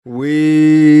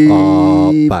We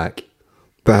are back.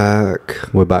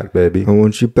 We're back, baby. I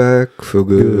want you back for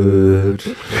good.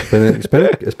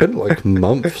 It's been like a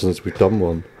month since we've done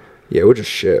one. Yeah, we're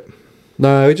just shit.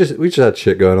 No, we just had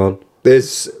shit going on.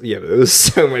 There's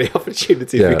so many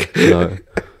opportunities. Yeah, no.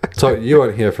 So you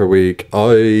weren't here for a week.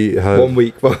 I had 1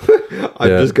 week.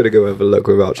 I'm just gonna go have a look.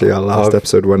 We've actually our last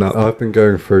episode went up. I've been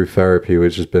going through therapy,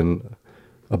 which has been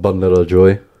a bundle of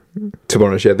joy. To be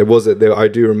honest, yeah, I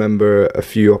do remember a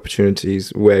few opportunities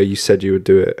where you said you would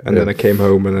do it, and then I came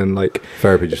home and then like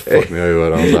therapy just fucked me over,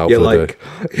 and I was out for the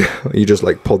day. You just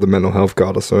like pulled the mental health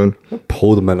card or something.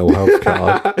 Pull the mental health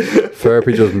card.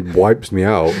 Therapy just wipes me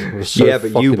out. So yeah,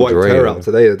 but you wiped her out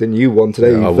today, didn't you? One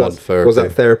today. Yeah, I won therapy. Was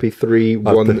that therapy 3?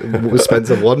 1 was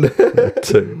Spencer 1?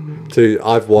 2.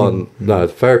 I've won. No,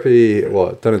 therapy.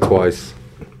 What? Done it twice.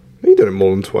 You done it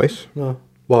more than twice. No.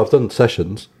 Well, I've done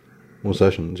sessions. More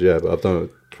sessions, yeah, but I've done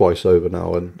it twice over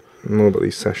now, and more about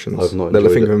these sessions. I've not They'll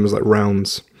enjoyed think it. of them as like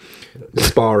rounds,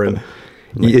 sparring.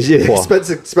 What?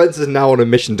 Spencer's now on a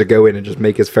mission to go in and just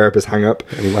make his therapist hang up.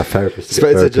 I need my therapist to get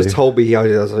Spencer therapy. just told me he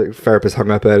was like, therapist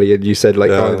hung up early, and you said like,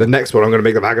 Yeah. oh, the next one I'm going to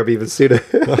make them hang up even sooner.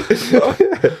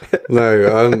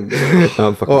 No,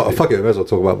 fuck it, I may as well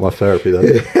talk about my therapy then.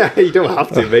 You don't have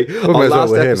to, mate. Our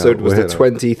last episode was the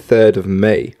 23rd of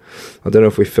May. I don't know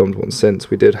if we filmed one since.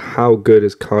 We did How Good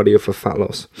is Cardio for Fat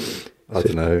Loss? I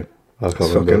don't know. I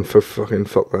can't remember. Fuck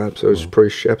that episode. It's a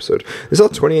pretty shit episode. This is our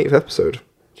 28th episode.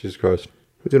 Jesus Christ.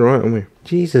 We're doing alright, aren't we?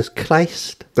 Jesus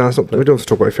Christ. No, it's not, we don't have to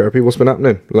talk about therapy. What's been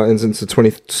happening? Like, since the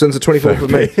 24th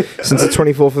of May. Since the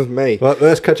 24th of May. Well,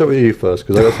 let's catch up with you first,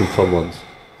 because I got some fun ones.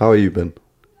 How have you been?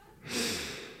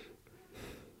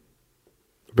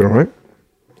 Been alright?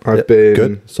 I've been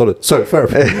good, solid. So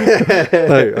therapy.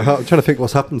 No, I'm trying to think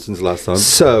what's happened since last time.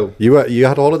 So you had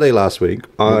a holiday last week.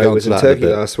 I was in Turkey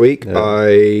last week. Yeah.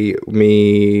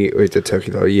 We did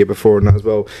Turkey the year before and that as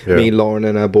well. Yeah. Me, Lauren,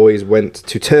 and our boys went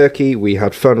to Turkey. We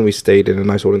had fun. We stayed in a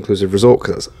nice all-inclusive resort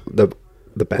because that's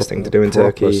the best thing to do in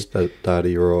Turkey.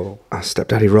 Stepdaddy roll.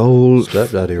 Stepdaddy rolls.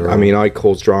 Stepdaddy roll. I mean, I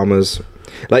cause dramas.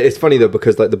 Like, it's funny though,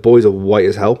 because like the boys are white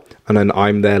as hell, and then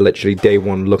I'm there literally day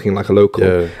one looking like a local.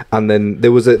 Yeah. And then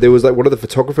there was like one of the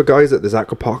photographer guys at the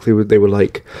Aqua Park. They were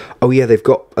like, oh yeah, they've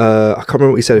got I can't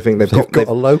remember what he said. I think they've got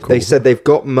a local. They said they've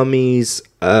got mummy's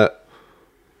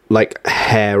like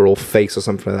hair or face or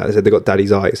something like that. They said they got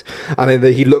daddy's eyes, and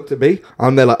then he looked at me,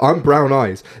 and they're like, I'm brown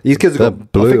eyes. These kids have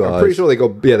got blue eyes. I'm pretty sure they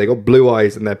got blue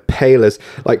eyes, and they're pale as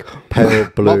like pale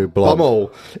blue blonde.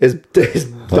 Bumhole is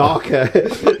darker,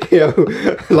 you know,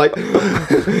 like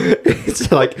it's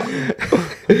like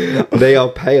they are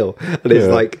pale, and it's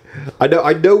like I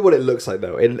know what it looks like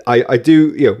though, and I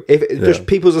do, you know, if it's just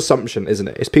people's assumption, isn't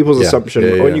it? It's people's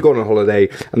assumption when you go on a holiday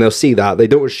and they'll see that, they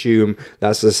don't assume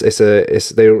that's just,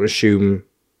 they don't assume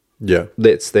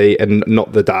it's they and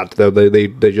not the dad, though they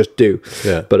just do.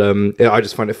 But I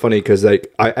just find it funny because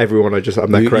like I'm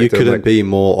that correct. You couldn't be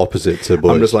more opposite to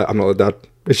boys. I'm just like, I'm not the dad.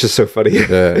 It's just so funny.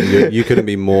 You couldn't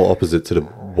be more opposite to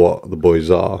what the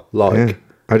boys are like.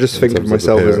 I just think of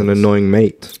myself as an annoying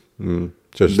mate.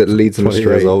 Just that leads them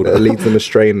astray. That leads them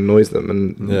astray and annoys them,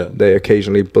 and they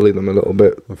occasionally bully them a little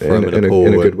bit in a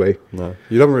good way. No,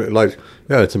 you don't really like.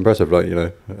 Yeah, it's impressive. Like, you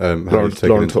know, Lauren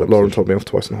told me off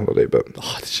twice on holiday, but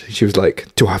she was like,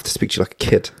 "Do I have to speak to you like a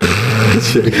kid?"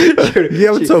 You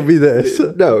haven't told me this.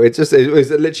 No, it was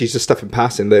literally just stuff in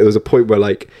passing. There was a point where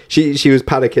like she was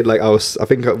panicking. Like I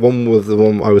think one was the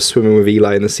one I was swimming with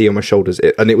Eli in the sea on my shoulders,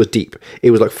 and it was deep.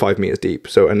 It was like 5 meters deep.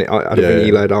 So I don't think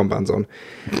Eli had armbands on.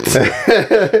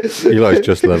 Eli's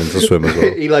just learning to swim as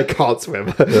well. Eli can't swim,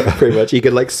 pretty much. He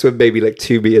could like swim maybe like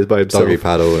 2 meters by himself. Doggy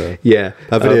paddle. Yeah.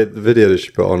 The video that she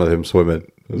put on of him swimming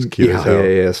was cute as hell.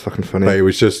 Yeah, it's fucking funny. But it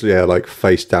was just like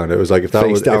face down. It was like if that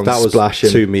was splashing.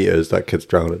 2 meters, that kid's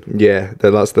drowning. Yeah,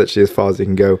 that's literally as far as he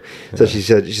can go. So she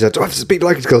said, "Do I have to speak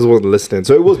like it?" Because I wasn't listening.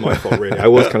 So it was my fault, really. I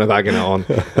was kind of egging it on.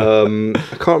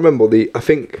 I can't remember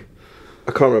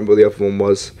I can't remember what the other one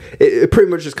was. It pretty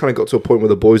much just kind of got to a point where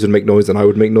the boys would make noise and I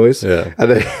would make noise. Yeah.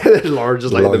 And then Lauren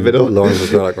just like in the middle. Lauren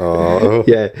was like, oh.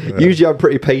 Yeah. Usually I'm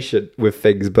pretty patient with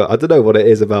things, but I don't know what it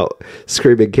is about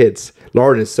screaming kids.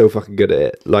 Lauren is so fucking good at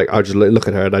it. Like, I just look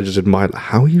at her and I just admire, like,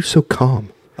 how are you so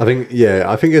calm? I think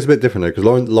it's a bit different though,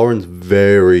 because Lauren's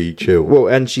very chill. Well,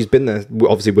 and she's been there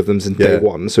obviously with them since day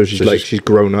one, so she's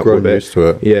grown up with used to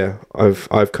it. Yeah.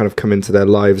 I've kind of come into their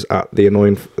lives at the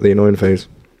annoying phase.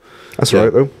 That's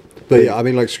right though. But yeah, I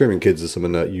mean, like, screaming kids is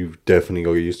something that you've definitely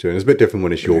got to get used to, and it's a bit different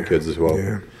when it's your kids as well.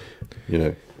 Yeah. You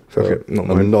know. Fuck it. Not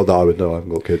mine. Not that I would know. I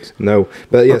haven't got kids. No.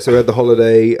 But yeah, so we had the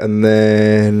holiday, and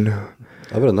then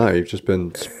other than that,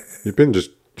 you've been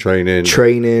just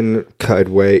training, cut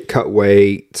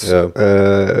weight,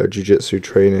 jiu-jitsu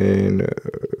training.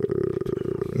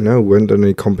 No, we haven't done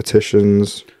any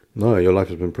competitions. No, your life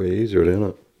has been pretty easy, really,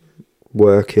 hasn't it?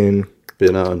 Working.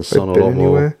 Being out in the sun a lot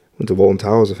more. Went to Walton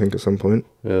Towers, I think, at some point.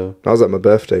 Yeah. That was at my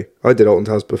birthday. I did Alton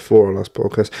Towers before our last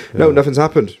podcast. No, nothing's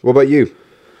happened. What about you?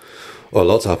 Well,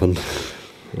 lots happened.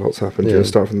 Lots happened. Yeah. You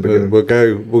start from the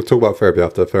beginning. We'll talk about therapy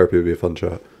after. Therapy will be a fun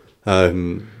chat.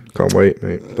 Can't wait,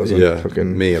 mate.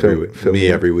 Fucking me every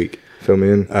week. Fill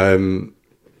me in.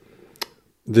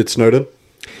 Did Snowdon?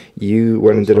 You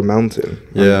went and did a mountain.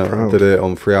 I did it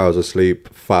on 3 hours of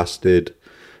sleep, fasted.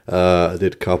 I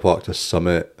did car park to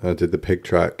summit. I did the pig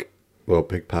track,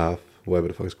 pig path, whatever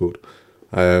the fuck it's called.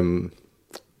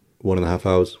 1.5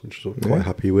 hours, which I was quite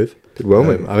happy with. Did well,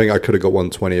 mate. I think I could have got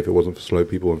 120 if it wasn't for slow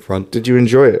people in front. Did you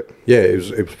enjoy it? Yeah, it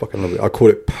was fucking lovely. I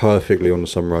caught it perfectly on the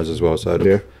sunrise as well.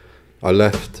 So I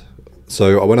left.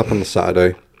 So I went up on the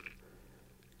Saturday,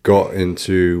 got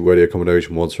into where the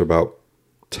accommodation was for about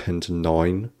 10 to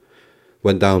 9.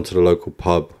 Went down to the local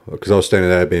pub because I was staying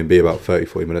at Airbnb about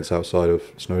 30-40 minutes outside of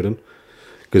Snowdon,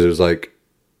 because it was like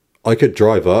I could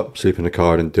drive up, sleep in the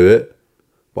car and do it,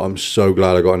 but I'm so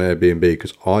glad I got an Airbnb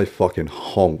because I fucking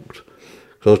honked.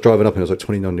 Because I was driving up and it was like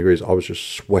 29 degrees. I was just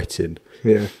sweating.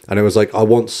 Yeah. And it was like, I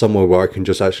want somewhere where I can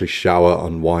just actually shower,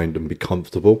 unwind and be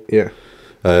comfortable. Yeah.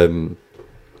 And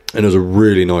it was a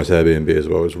really nice Airbnb as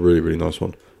well. It was a really, really nice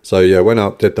one. So yeah, went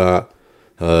up, did that.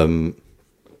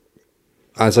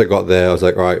 As I got there, I was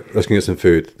like, all right, let's go get some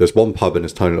food. There's one pub in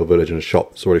this tiny little village and a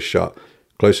shop. It's already shut.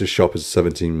 Closest shop is a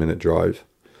 17-minute drive.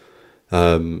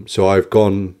 So I've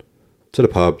gone to the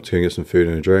pub to go get some food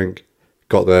and a drink.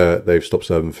 Got there, they've stopped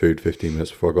serving food 15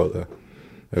 minutes before I got there.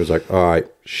 It was like, all right,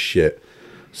 shit.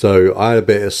 So I had a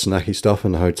bit of snacky stuff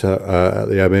in the hotel at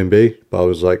the Airbnb, but I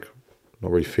was like,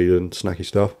 not really feeling snacky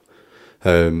stuff.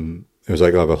 It was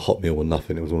like either a hot meal or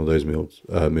nothing. It was one of those moods.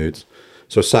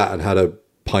 So I sat and had a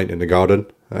pint in the garden.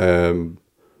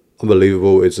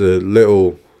 Unbelievable. It's a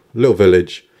little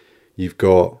village. You've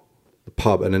got the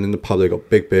pub, and then in the pub they've got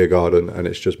big beer garden, and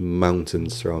it's just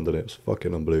mountains surrounding it. It's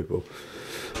fucking unbelievable.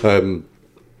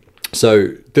 So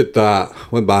did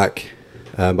that, went back.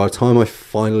 By the time I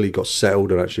finally got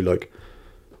settled and actually like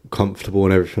comfortable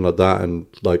and everything like that, and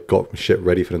like got my shit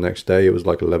ready for the next day, it was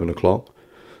like 11 o'clock.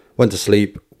 Went to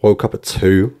sleep, woke up at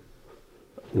 2,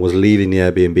 was leaving the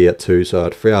Airbnb at 2, so I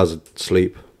had 3 hours of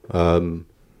sleep.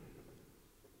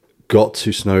 Got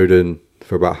to Snowdon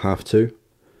for about 2:30.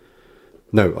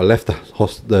 No, I left the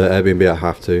Airbnb at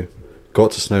 2:30.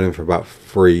 Got to Snowdon for about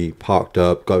 3, parked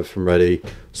up, got everything ready,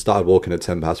 started walking at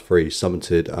 3:10,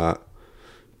 summited at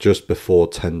just before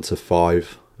 10 to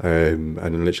 5, and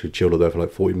then literally chilled there for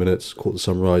like 40 minutes, caught the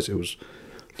sunrise. It was...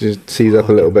 Did you seize up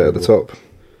a little bit at the top?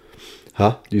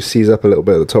 Huh? You seize up a little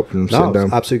bit at the top from sitting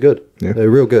down? Absolutely good. Yeah. They're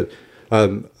real good.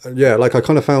 Like I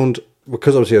kind of found,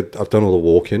 because obviously I've done all the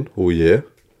walking all year,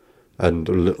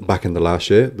 and back in the last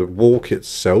year, the walk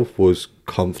itself was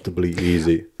comfortably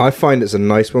easy. I find it's a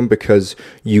nice one because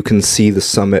you can see the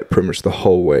summit pretty much the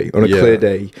whole way. On a clear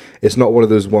day, it's not one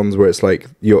of those ones where it's like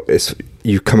you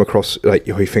come across like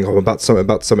you think, oh, I'm about to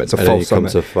summit, it's a false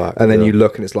summit, and then you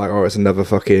look and it's like, oh, it's another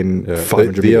fucking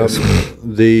 500 meters.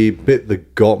 The bit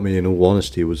that got me, in all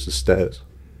honesty, was the stairs.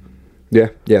 Yeah,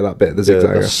 that bit. The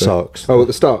zigzag. That sucks. Oh, at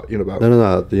the start, you know about?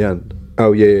 No, at the end.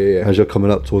 Oh, yeah. As you're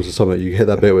coming up towards the summit, you hit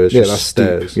that bit where it's just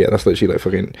stairs. Steep. Yeah, that's literally like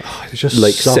fucking... it's just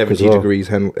like 70 degrees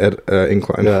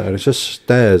incline. Yeah, and it's just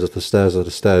stairs after stairs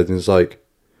after stairs, and it's like,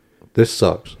 this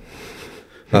sucks.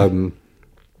 But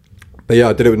yeah,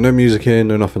 I did it with no music in,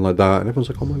 no nothing like that, and everyone's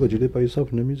like, oh my god, you did it by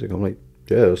yourself, no music. I'm like,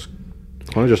 yeah, it's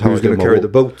kind of just how I going to carry the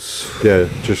boats. Yeah,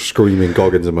 just screaming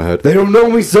Goggins in my head. They don't know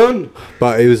me, son!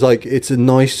 But it was like, it's a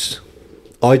nice...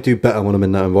 I do better when I'm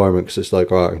in that environment, because it's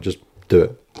like, all right, I can just do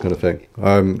it, kind of thing.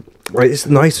 Right, it's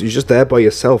nice. You're just there by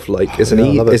yourself. Like it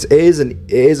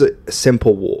is a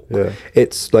simple walk. Yeah,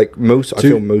 it's like I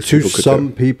feel most people could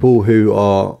some people who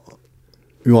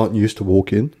aren't used to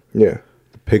walking. Yeah,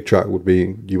 the pig track you wouldn't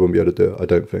be able to do it. I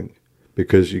don't think,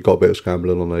 because you got a bit of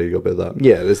scrambling on there. You got a bit of that.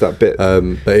 Yeah, there's that bit.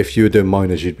 But if you were doing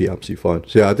minors, you'd be absolutely fine.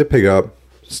 So yeah, I did pick up,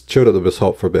 chilled at the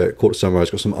top for a bit, caught the sunrise,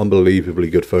 got some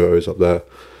unbelievably good photos up there.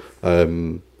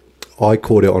 I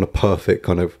caught it on a perfect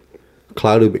kind of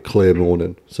cloudy but clear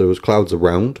morning, so it was clouds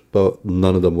around, but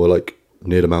none of them were like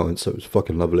near the mountains, so it was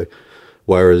fucking lovely.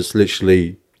 Whereas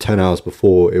literally 10 hours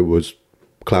before, it was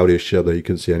cloudy as shit that you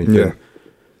couldn't see anything.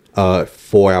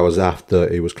 4 hours after,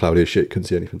 it was cloudy as shit, couldn't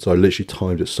see anything. So I literally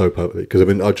timed it so perfectly, because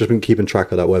I've just been keeping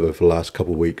track of that weather for the last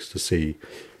couple of weeks to see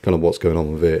kind of what's going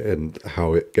on with it and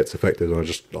how it gets affected. And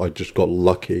I just got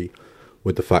lucky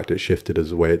with the fact it shifted as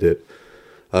the way it did.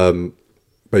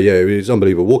 But yeah, it was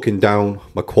unbelievable. Walking down,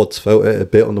 my quads felt it a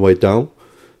bit on the way down,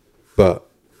 but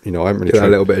you know, I haven't really Get a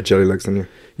trained. little bit of jelly legs, didn't you?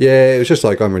 Yeah, it was just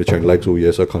like I haven't really trained legs all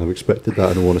year, so I kind of expected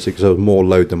that, and I want to see because there was more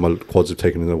load than my quads have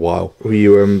taken in a while. Were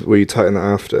you tighten that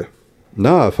after?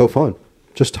 No, I felt fine,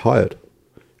 just tired.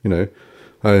 You know,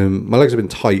 my legs have been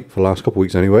tight for the last couple of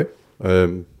weeks anyway,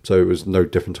 so it was no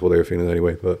different to what they were feeling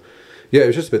anyway. But yeah, it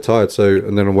was just a bit tired. So,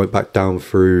 and then I went back down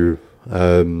through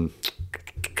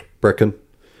Brecon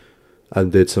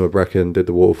and did some of Brecon, did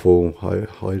the waterfall,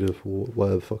 Hyde of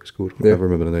whatever the fuck it's called. I never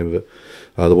remember the name of it.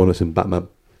 The one that's in Batman.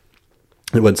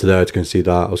 I went to there to go and see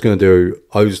that. I was going to do.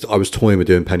 I was toying with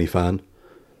doing Penny Fan,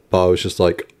 but I was just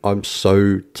like, I'm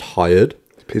so tired.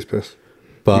 Piss.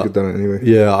 But you could have done it anyway.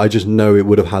 Yeah, I just know it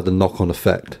would have had the knock-on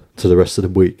effect to the rest of the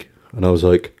week, and I was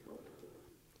like,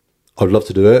 I'd love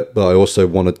to do it, but I also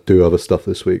want to do other stuff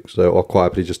this week, so I'll quite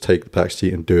happily just take the back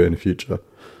seat and do it in the future.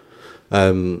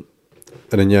 And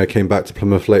then I came back to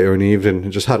Plymouth later in the evening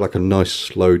and just had like a nice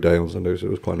slow day on Sunday, so it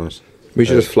was quite nice. We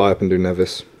should just fly up and do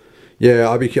Nevis. Yeah,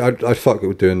 I'd fuck it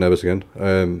with doing Nevis again.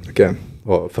 Again?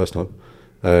 Well, first time.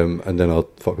 And then I'll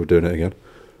fuck with doing it again.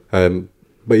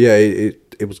 But yeah,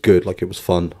 it was good. Like, it was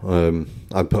fun.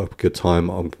 I put up a good time.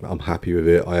 I'm happy with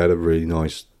it. I had a really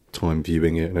nice time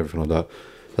viewing it and everything like that.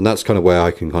 And that's kind of where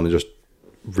I can kind of just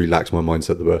relax my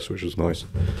mindset the best, which was nice.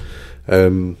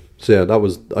 So yeah, that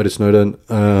was, I did Snowden.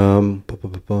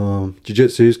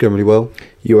 Jiu-Jitsu is going really well.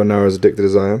 You are now as addicted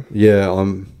as I am. Yeah,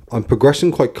 I'm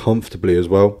progressing quite comfortably as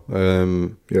well. Yeah,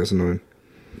 it's annoying.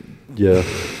 Yeah,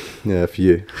 for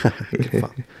you.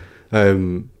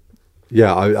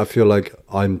 Yeah, I feel like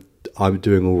I'm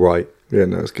doing all right. Yeah,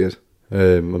 no, it's good.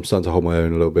 I'm starting to hold my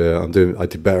own a little bit. I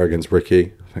did better against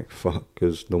Ricky. Thank fuck,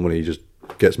 because normally he just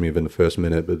gets me within the first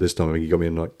minute, but this time he got me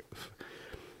in like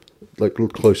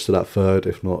close to that third,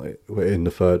 if not in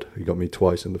the third. He got me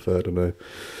twice in the third, I know.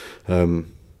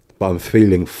 But I'm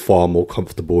feeling far more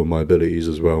comfortable in my abilities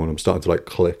as well, and I'm starting to like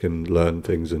click and learn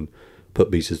things and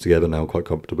put pieces together now quite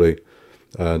comfortably.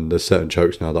 And there's certain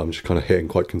chokes now that I'm just kind of hitting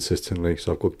quite consistently,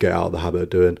 so I've got to get out of the habit of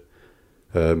doing,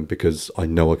 because I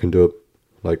know I can do it.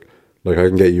 Like I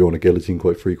can get you on a guillotine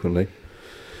quite frequently.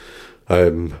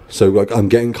 So like I'm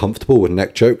getting comfortable with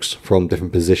neck chokes from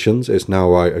different positions. It's now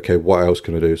right, okay, what else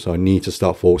can I do? So I need to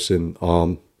start forcing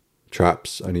arm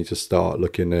traps. I need to start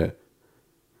looking at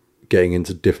getting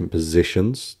into different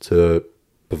positions to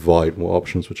provide more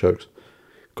options for chokes.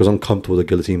 Because I'm comfortable with a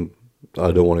guillotine,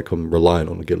 I don't want to come reliant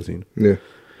on the guillotine. Yeah.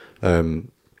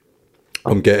 I'm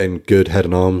getting good head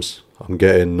and arms. I'm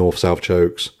getting north-south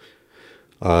chokes.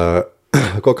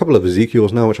 I've got a couple of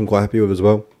Ezekiels now, which I'm quite happy with as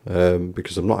well,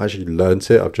 because I've not actually learnt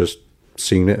it. I've just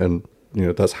seen it, and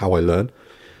that's how I learn.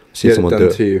 See someone do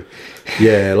it to you.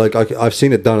 Yeah, like I've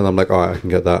seen it done, and I'm like, all right, I can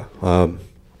get that.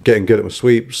 Getting good at my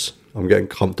sweeps. I'm getting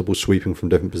comfortable sweeping from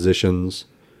different positions.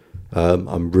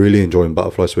 I'm really enjoying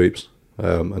butterfly sweeps,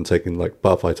 and taking like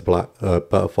butterfly to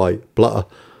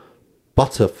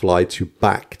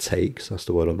back takes. That's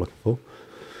the word I'm looking for.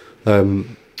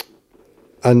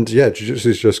 And yeah, jiu-jitsu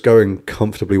is just going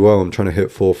comfortably well. I'm trying to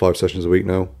hit 4 or 5 sessions a week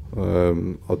now.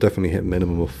 I'll definitely hit a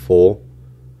minimum of 4,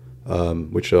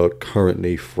 which are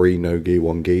currently 3 no gi,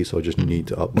 1 gi. So I just need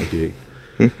to up my gi.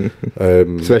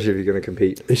 Especially if you're going to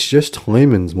compete. It's just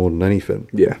timings more than anything.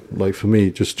 Yeah. Like for me,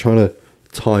 just trying to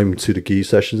time to the gi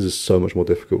sessions is so much more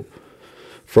difficult.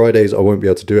 Fridays I won't be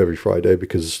able to do every Friday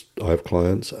because I have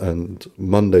clients, and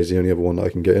Monday's the only other one that I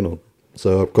can get in on.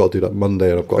 So I've got to do that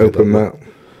Monday, and I've got to open mat.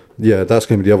 Yeah, that's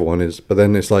going to be the other one. But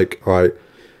then it's like, all right,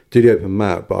 do the open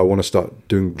mat, but I want to start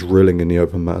doing drilling in the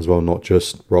open mat as well, not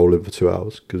just rolling for 2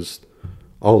 hours, because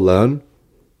I'll learn,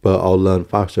 but I'll learn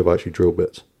faster if I actually drill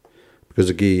bits. Because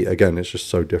the gi, again, it's just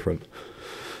so different.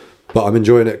 But I'm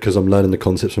enjoying it because I'm learning the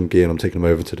concepts from gi, and I'm taking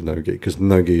them over to the no gi, because the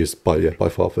no gi is by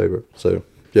far favourite. So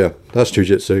yeah, that's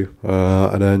jiu-jitsu.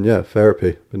 And then yeah,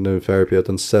 therapy. Been doing therapy. I've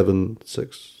done 7 or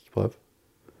 5.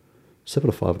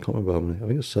 I can't remember how many. I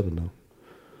think it's 7 now.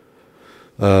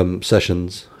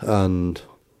 Sessions, and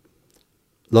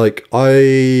like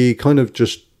I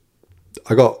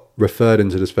got referred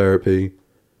into this therapy.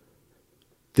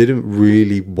 Didn't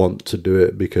really want to do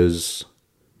it because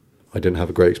I didn't have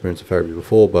a great experience of therapy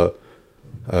before, but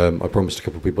I promised a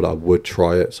couple of people that I would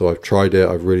try it, so I've tried it.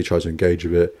 I've really tried to engage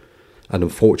with it, and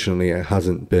unfortunately it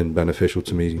hasn't been beneficial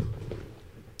to me.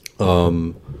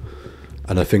 And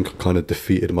I think I kind of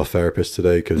defeated my therapist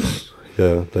today, because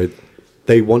yeah,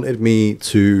 they wanted me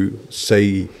to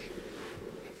say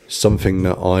something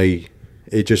that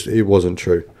it wasn't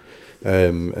true.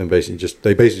 And they basically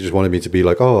just wanted me to be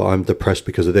like, oh, I'm depressed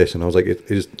because of this. And I was like,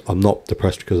 I'm not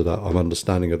depressed because of that. I'm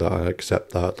understanding of that. I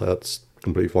accept that. That's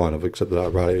completely fine. I've accepted that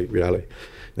reality.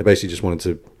 They basically just wanted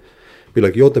to be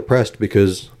like, you're depressed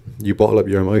because you bottle up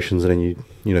your emotions and then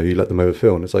you let them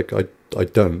overfill. And it's like, I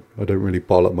don't really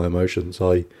bottle up my emotions.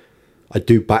 I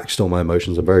do backstore my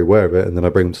emotions. I'm very aware of it, and then I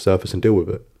bring them to surface and deal with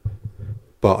it.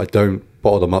 But I don't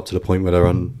bottle them up to the point where they're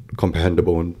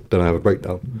uncomprehendable and then I have a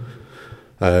breakdown.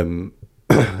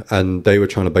 And they were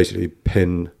trying to basically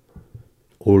pin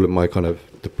all of my kind of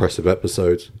depressive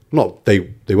episodes. Not they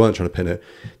weren't trying to pin it.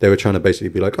 They were trying to basically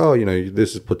be like, oh,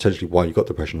 this is potentially why you got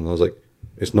depression. And I was like,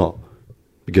 it's not,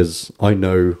 because I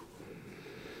know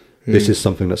this is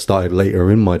something that started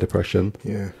later in my depression.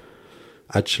 Yeah.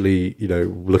 Actually,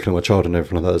 looking at my child and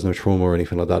everything like that, there's no trauma or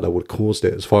anything like that would have caused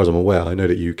it. As far as I'm aware, I know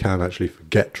that you can actually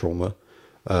forget trauma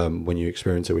when you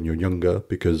experience it when you're younger,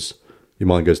 because your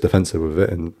mind goes defensive with it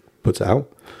and puts it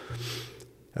out.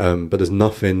 But there's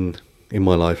nothing in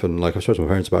my life, and like I've spoken to my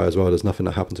parents about it as well, there's nothing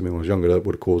that happened to me when I was younger that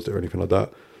would have caused it or anything like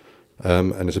that.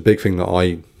 And it's a big thing that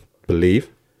I believe,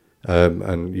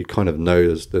 and you kind of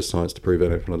know there's science to prove it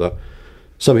and everything like that.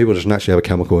 Some people just naturally have a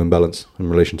chemical imbalance in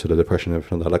relation to the depression and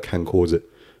everything like that can cause it.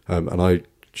 And I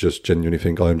just genuinely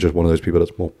think I'm just one of those people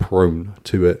that's more prone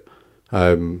to it.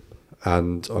 And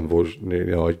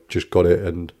unfortunately, I just got it.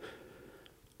 And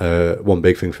one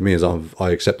big thing for me is I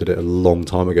accepted it a long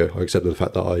time ago. I accepted the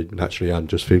fact that I naturally am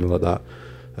just feeling like that.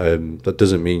 That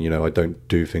doesn't mean, I don't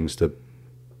do things to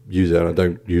use it. And I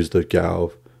don't use the get out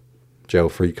of jail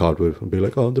free card with and be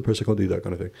like, oh, I'm depressed, I can't do that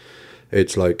kind of thing.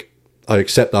 It's like, I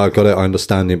accept that I've got it, I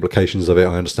understand the implications of it,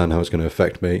 I understand how it's going to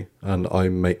affect me, and I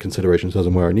make considerations as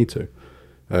and where I need to.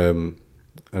 And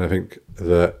I think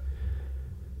that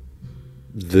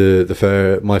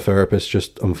my therapist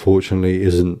just unfortunately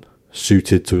isn't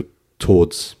suited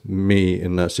towards me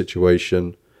in that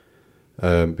situation,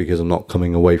 because I'm not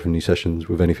coming away from these sessions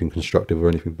with anything constructive or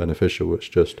anything beneficial.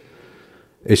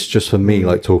 It's just for me,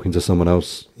 like talking to someone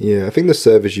else. Yeah, I think the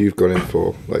service you've gone in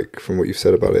for, like from what you've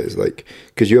said about it, is like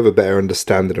because you have a better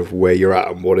understanding of where you're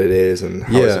at and what it is and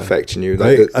how it's affecting you.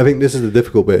 Like I think this is the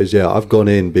difficult bit. Is I've gone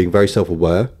in being very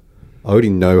self-aware. I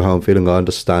already know how I'm feeling. I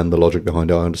understand the logic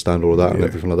behind it. I understand all of that and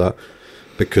everything like that,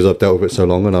 because I've dealt with it so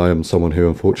long, and I am someone who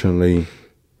unfortunately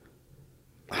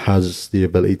has the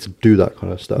ability to do that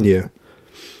kind of stuff. Yeah,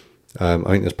 I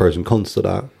think there's pros and cons to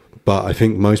that. But I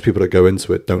think most people that go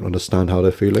into it don't understand how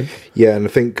they're feeling. Yeah, and I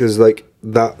think because like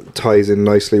that ties in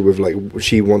nicely with like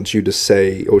she wants you to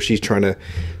say, or she's trying to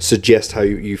suggest how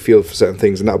you feel for certain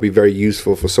things, and that would be very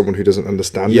useful for someone who doesn't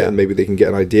understand it, and maybe they can get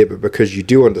an idea. But because you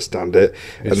do understand it,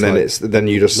 and then then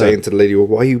you're just saying to the lady, well,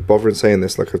 why are you bothering saying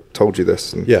this? Like I told you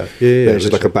this. And then it's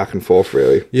just like a back and forth,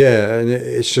 really. Yeah, and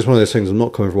it's just one of those things. I'm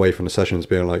not coming away from the sessions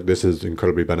being like, this is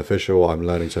incredibly beneficial. I'm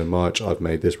learning so much. I've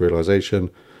made this realization,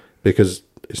 because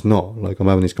it's not. Like, I'm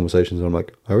having these conversations and I'm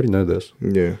like, I already know this.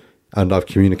 Yeah. And I've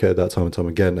communicated that time and time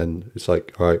again. And it's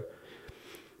like, all right,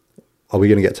 are we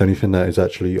going to get to anything that is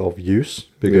actually of use?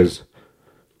 Because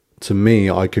to me,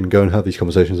 I can go and have these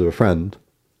conversations with a friend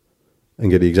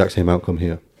and get the exact same outcome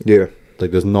here. Yeah.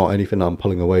 Like, there's not anything that I'm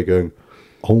pulling away going,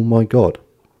 oh my God,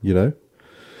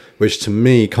 Which to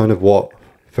me, kind of what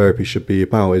therapy should be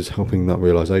about is helping that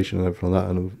realization and everything like that.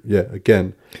 And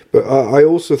again. But I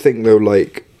also think, though,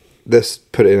 like, let's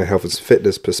put it in a health and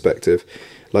fitness perspective.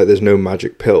 Like, there's no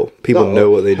magic pill. People know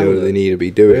what they know that they need to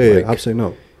be doing. Yeah, like, absolutely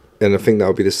not. And I think that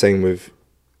would be the same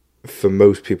for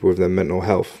most people with their mental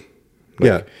health.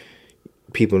 Like,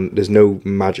 people, there's no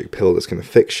magic pill that's going to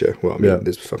fix you. Well, I mean,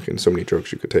 there's fucking so many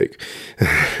drugs you could take.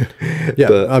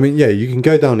 But, I mean, you can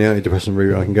go down the antidepressant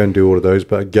route. I can go and do all of those.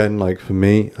 But again, like for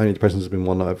me, antidepressants has been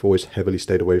one that I've always heavily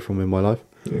stayed away from in my life.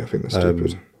 Yeah, I think that's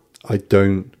stupid. I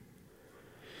don't.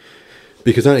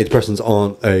 Because antidepressants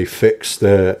aren't a fix,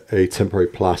 they're a temporary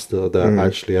plaster that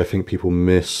actually I think people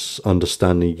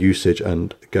misunderstand the usage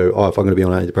and go, oh, if I'm going to be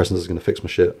on antidepressants, it's going to fix my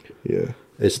shit. Yeah.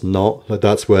 It's not. Like,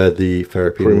 that's where the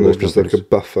therapy... Pretty much just like a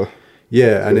buffer.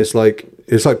 Yeah, and it's like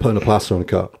putting a plaster on a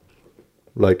cut.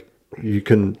 Like, you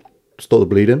can stop the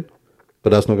bleeding, but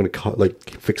that's not going to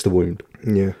fix the wound.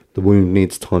 Yeah. The wound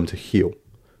needs time to heal.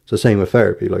 It's the same with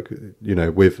therapy, like,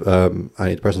 with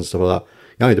antidepressants and stuff like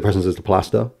that. Antidepressants is the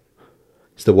plaster.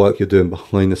 It's the work you're doing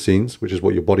behind the scenes, which is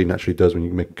what your body naturally does when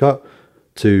you make a cut,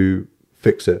 to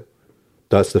fix it.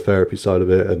 That's the therapy side of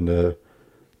it, and the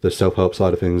self-help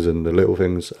side of things, and the little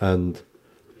things. And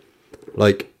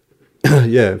like,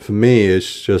 for me,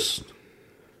 it's just,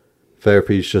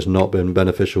 therapy's just not been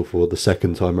beneficial for the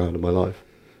second time around in my life.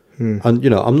 And,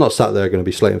 I'm not sat there going to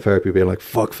be slating therapy, being like,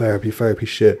 fuck therapy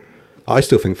shit. I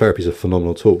still think therapy's a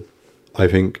phenomenal tool. I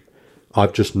think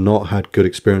I've just not had good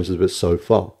experiences with it so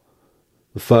far.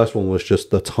 The first one was just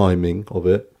the timing of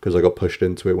it, because I got pushed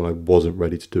into it when I wasn't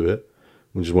ready to do it,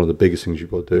 which is one of the biggest things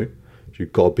you've got to do.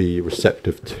 You've got to be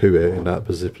receptive to it in that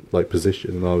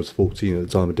position. And I was 14 at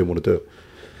the time, I didn't want to do it.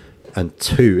 And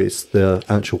 2, it's the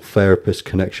actual therapist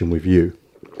connection with you.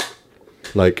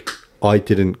 Like, I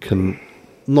didn't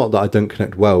not that I don't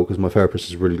connect well, because my therapist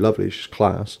is really lovely, she's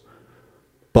class,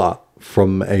 but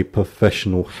from a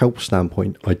professional help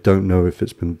standpoint, I don't know if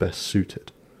it's been best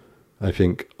suited. I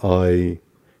think if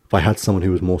I had someone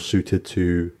who was more suited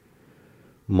to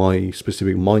my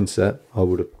specific mindset, I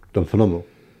would have done phenomenal.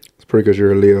 It's pretty good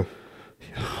you're a Leo.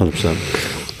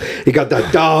 100%. You got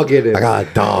that dog in it. I got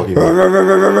a dog in it.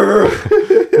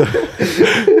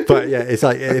 But yeah, it's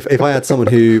like if I had someone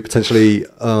who potentially,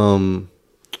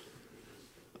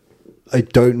 I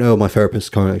don't know my therapist's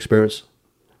current experience,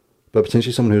 but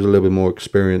potentially someone who's a little bit more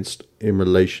experienced in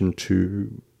relation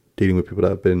to dealing with people that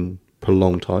have been for a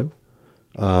long time,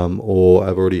 or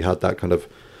have already had that kind of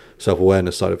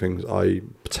self-awareness side of things, I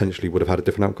potentially would have had a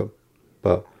different outcome.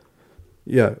 But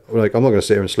yeah, like, I'm not going to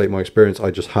sit here and slate my experience. I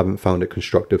just haven't found it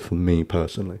constructive for me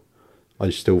personally. I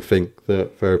still think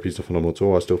that therapy is a phenomenal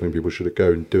tool. I still think people should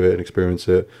go and do it and experience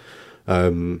it.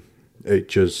 It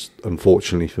just,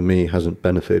 unfortunately for me, hasn't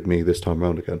benefited me this time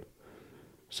around again.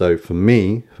 So for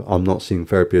me, I'm not seeing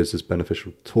therapy as this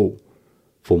beneficial tool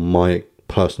for my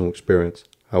personal experience.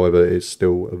 However, it's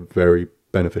still a very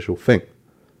beneficial thing.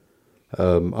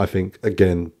 I think,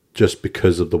 again, just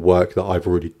because of the work that I've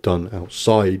already done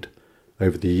outside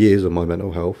over the years of my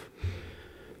mental health,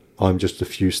 I'm just a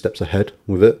few steps ahead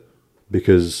with it,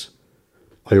 because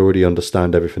I already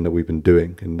understand everything that we've been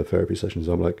doing in the therapy sessions.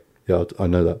 I'm like, yeah, I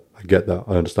know that. I get that.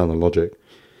 I understand the logic.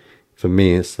 For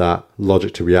me, it's that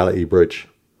logic to reality bridge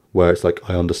where it's like,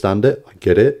 I understand it. I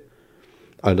get it.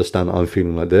 I understand that I'm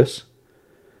feeling like this.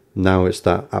 Now it's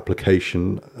that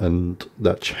application and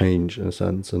that change in a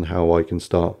sense, and how I can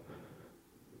start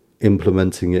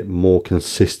implementing it more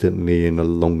consistently in a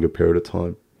longer period of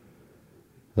time.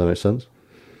 Does that make sense?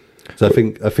 So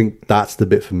I think that's the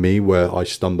bit for me where I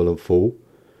stumble and fall,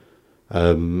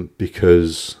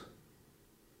 because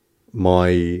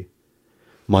my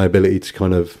ability to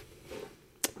kind of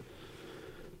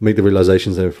make the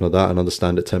realizations and everything like that and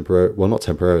understand it not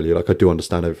temporarily, like I do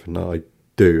understand everything that I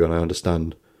do, and I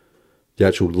understand the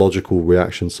actual logical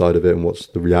reaction side of it and what's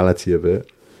the reality of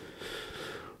it.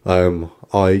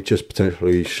 I just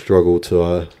potentially struggle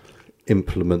to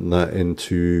implement that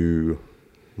into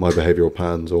my behavioral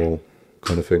patterns or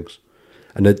kind of things.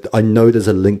 And I know there's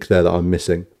a link there that I'm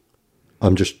missing. I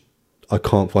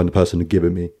can't find the person to give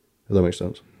it me, if that makes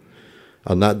sense.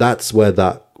 And that's where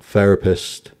that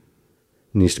therapist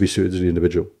needs to be suited to the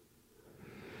individual.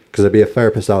 Because there'll be a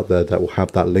therapist out there that will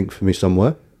have that link for me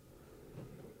somewhere.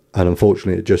 And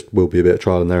unfortunately, it just will be a bit of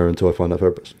trial and error until I find that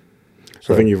therapist.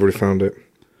 So, I think you've already found it.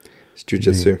 It's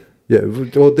jiu-jitsu. Yeah,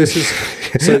 well, this is...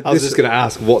 So I was just going to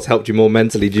ask, what's helped you more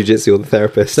mentally, jiu-jitsu or the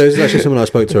therapist? So this is actually something I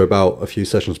spoke to her about a few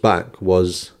sessions back,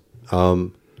 was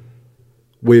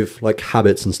with like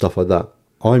habits and stuff like that.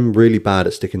 I'm really bad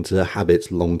at sticking to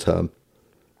habits long term.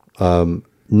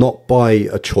 Not by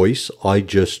a choice. I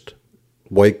just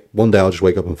one day I'll just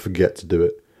wake up and forget to do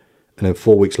it. And then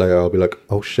 4 weeks later, I'll be like,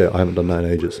 oh shit, I haven't done that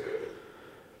in ages.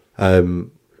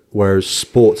 Whereas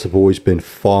sports have always been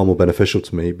far more beneficial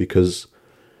to me, because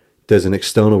there's an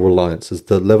external reliance. There's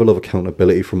the level of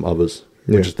accountability from others,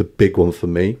 which is the big one for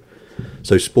me.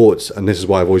 So sports, and this is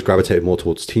why I've always gravitated more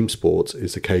towards team sports,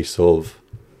 is a case of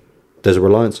there's a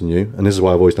reliance on you. And this is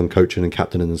why I've always done coaching and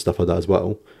captaining and stuff like that as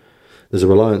well. There's a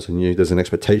reliance on you. There's an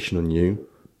expectation on you.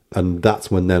 And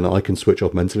that's when then I can switch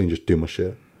off mentally and just do my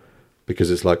shit.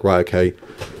 Because it's like, right, okay,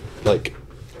 like,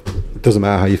 it doesn't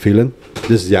matter how you're feeling.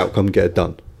 This is the outcome, get it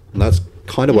done. And that's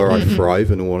kind of where I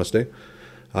thrive, in all honesty.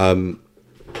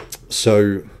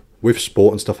 So with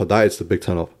sport and stuff like that, it's the big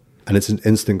turn off. And it's an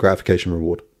instant gratification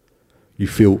reward. You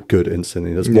feel good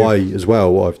instantly. That's why, as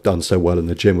well, I've done so well in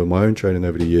the gym with my own training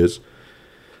over the years.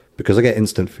 Because I get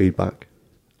instant feedback.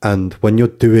 And when you're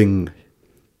doing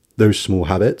those small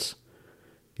habits,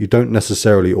 you don't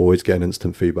necessarily always get an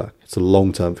instant feedback. It's a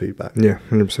long-term feedback. Yeah,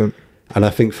 100%. And I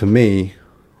think for me,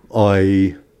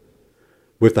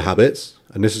 with the habits,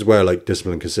 and this is where like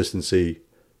discipline and consistency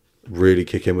really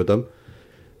kick in with them,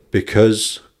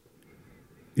 because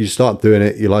you start doing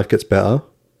it, your life gets better.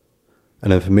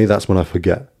 And then for me, that's when I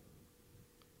forget.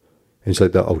 And it's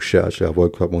like that, oh shit, actually, I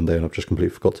woke up one day and I've just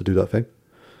completely forgot to do that thing.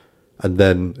 And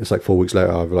then it's like 4 weeks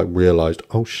later, I've like realized,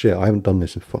 oh shit, I haven't done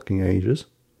this in fucking ages.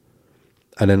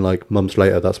 And then like months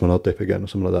later, that's when I'll dip again or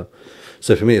something like that.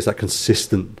 So for me, it's that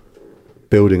consistent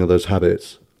building of those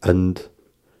habits. And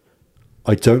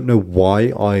I don't know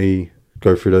why I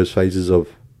go through those phases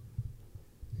of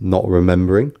not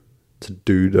remembering to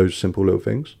do those simple little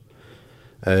things.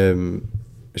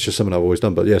 it's just something I've always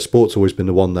done. But yeah, sport's always been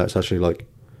the one that's actually like,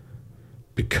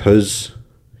 because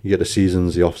you get the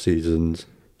seasons, the off seasons,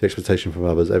 the expectation from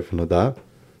others, everything like that.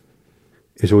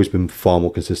 It's always been far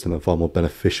more consistent and far more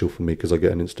beneficial for me because I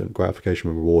get an instant gratification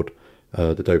and reward,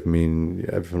 the dopamine,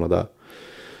 everything like that.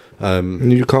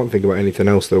 And you can't think about anything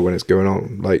else though when it's going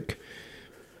on. Like,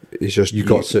 it's just you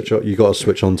got to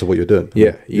switch on to what you're doing.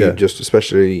 Yeah, just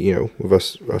especially with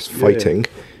us fighting.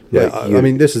 Yeah, I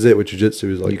mean, this is it with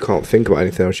jiu-jitsu. Is like you can't think about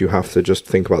anything else. You have to just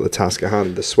think about the task at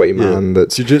hand. The sweaty man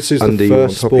that's jiu-jitsu is under the you on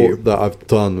first top of you. sport that I've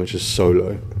done, which is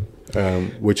solo,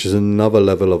 which is another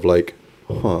level of like,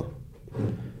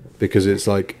 because it's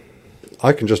like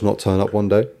I can just not turn up one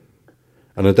day,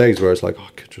 and the days where it's like, I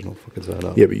could just not fucking turn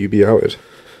up. Yeah, but you'd be outed.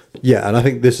 Yeah, and I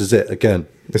think this is it again.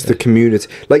 It's the community.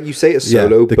 Like you say, it's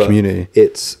solo, the but community.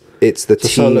 It's the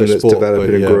team that's sport,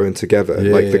 developing and growing together.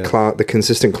 The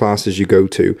consistent classes you go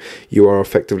to, you are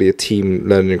effectively a team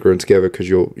learning and growing together because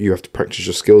you have to practice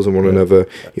your skills on one another.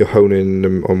 You're honing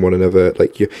them on one another.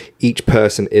 Like each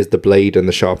person is the blade and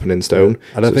the sharpening stone.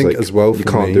 And I think as well, you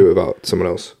can't do it without someone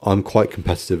else. I'm quite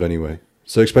competitive anyway.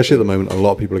 So especially at the moment, a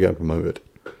lot of people are getting promoted.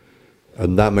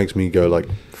 And that makes me go like,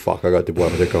 fuck, I got to do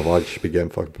what I dick off. I should be getting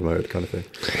fucking promoted kind of thing.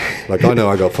 Like, I know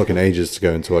I got fucking ages to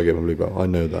go until I get my blue belt. I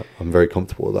know that. I'm very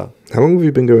comfortable with that. How long have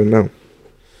you been going now?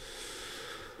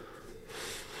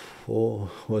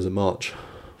 March?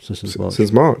 Since March.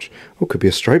 Since March. Oh, could be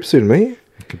a stripe soon, mate.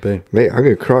 It could be. Mate, I'm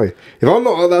going to cry. If I'm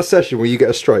not at that session where you get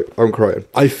a stripe, I'm crying.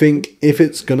 I think if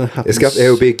it's going to happen...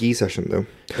 It'll be a gi session, though.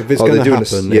 If it's going to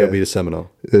happen, it'll be the seminar.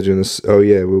 They're doing this... Oh,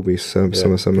 yeah, it will be summer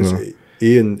seminar.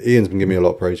 Ian's been giving me a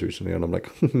lot of praise recently, and I'm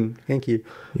like, thank you.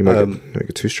 You might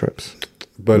get 2 stripes.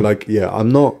 But like, yeah,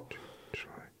 I'm not...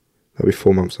 That'll be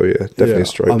 4 months, so yeah, definitely a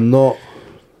stripe. I'm not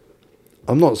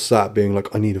sat being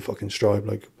like, I need a fucking stripe.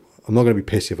 Like, I'm not going to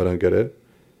be pissy if I don't get it.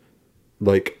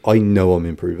 Like, I know I'm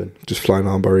improving. Just flying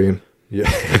armbar in. Yeah.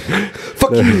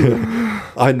 Fuck you.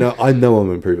 I know I'm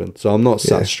improving, so I'm not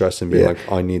sat stressing being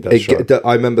like, I need that stripe.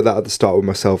 I remember that at the start with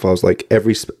myself. I was like, at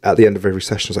the end of every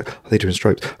session, I was like, are they doing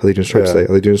stripes? Are they doing stripes today?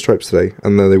 Are they doing stripes today?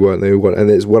 And then they weren't. And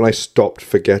it's when I stopped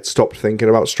thinking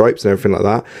about stripes and everything like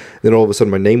that. Then all of a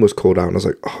sudden, my name was called out, and I was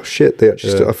like, oh shit, they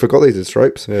actually. I forgot they did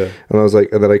stripes. Yeah. And I was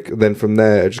like, and then from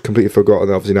there, I just completely forgot.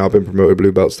 And obviously now I've been promoted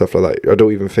blue belt, stuff like that. I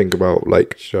don't even think about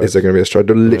like, stripes. Is there going to be a stripe?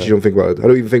 I literally don't think about it. I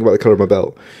don't even think about the color of my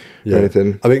belt. Or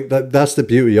anything. I think that's the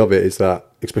beauty of it, is that,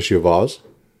 especially with ours,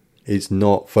 it's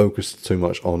not focused too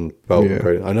much on belt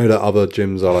grading. I know that other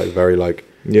gyms are like very like,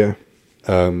 if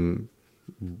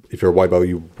you're a white belt,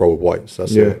 you roll with whites.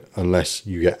 That's it, unless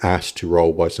you get asked to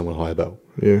roll by someone higher belt.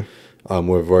 Yeah.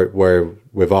 Where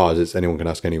with ours, it's anyone can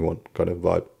ask anyone kind of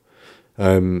vibe.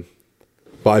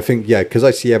 But I think because I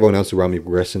see everyone else around me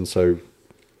progressing so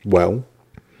well,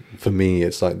 for me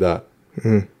it's like that,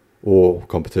 or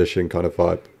competition kind of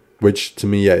vibe. Which to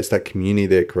me, it's that community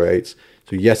that it creates.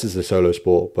 So yes, it's a solo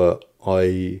sport, but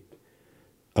I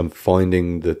am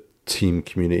finding the team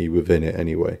community within it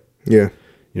anyway. Yeah.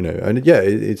 And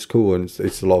it's cool and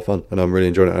it's a lot of fun, and I'm really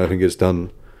enjoying it. And I think it's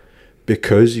done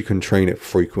because you can train it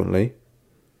frequently.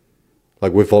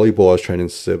 Like with volleyball, I was training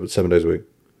 7 days a week,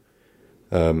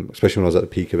 especially when I was at the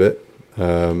peak of it.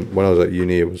 When I was at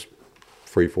uni, it was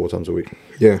 3-4 times a week.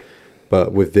 Yeah.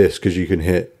 But with this, because you could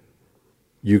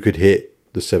hit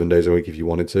the 7 days a week if you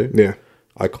wanted to. Yeah.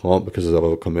 I can't because of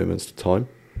other commitments to time.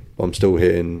 But I'm still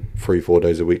hitting 3-4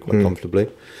 days a week quite comfortably,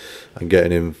 and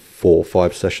getting in 4 or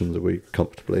 5 sessions a week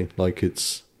comfortably. Like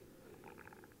it's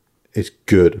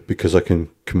good because I can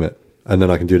commit, and then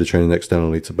I can do the training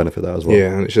externally to benefit that as well.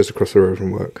 Yeah, and it's just across the road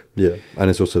from work. Yeah, and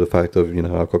it's also the fact of I've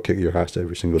got to kick your ass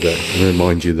every single day and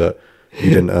remind you that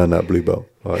you didn't earn that blue belt.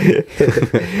 Right?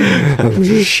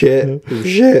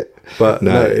 Shit. But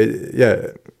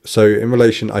no, So in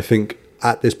relation, I think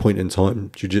at this point in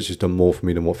time, jiu-jitsu's done more for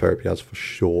me than what therapy has, for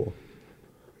sure.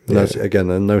 And that's, again,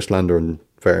 there's no slander in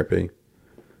therapy.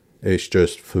 It's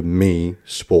just, for me,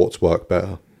 sports work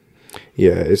better.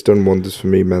 Yeah, it's done wonders for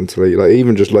me mentally. Like,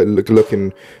 even just like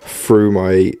looking through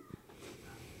my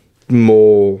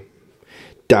more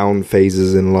down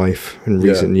phases in life in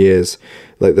recent years,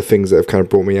 like the things that have kind of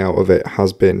brought me out of it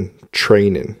has been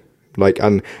training. Like,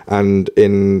 and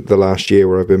in the last year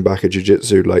where I've been back at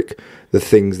jiu-jitsu, like the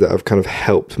things that have kind of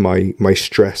helped my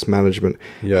stress management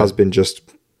has been just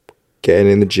getting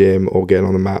in the gym or getting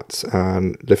on the mats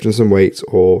and lifting some weights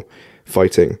or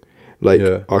fighting. Like,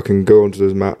 I can go onto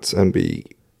those mats and be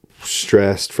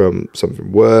stressed from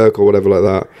something, work or whatever like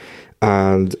that,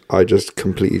 and I just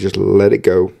completely just let it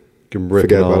go,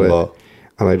 forget about it.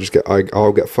 And I just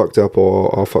I'll get fucked up,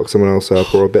 or I'll fuck someone else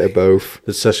up, or a bit of both.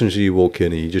 The sessions you walk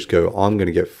in and you just go, I'm going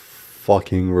to get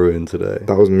fucking ruined today.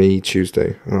 That was me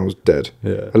Tuesday, and I was dead.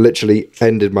 Yeah. I literally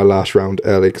ended my last round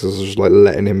early because I was just like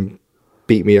letting him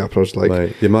beat me up. And I was like,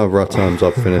 Mate, the amount of rough times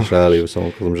I've finished early with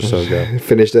someone because I'm just so good.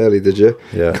 Finished early, did you?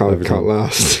 Yeah, Can't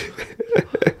last.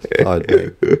 I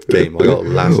got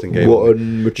last in game. What a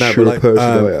mature person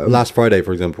I am. Last Friday,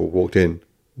 for example, walked in.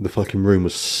 The fucking room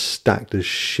was stacked as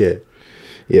shit.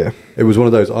 Yeah. It was one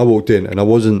of those. I walked in and I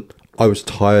was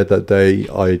tired that day.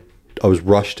 I was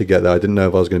rushed to get there. I didn't know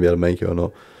if I was going to be able to make it or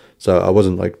not. So I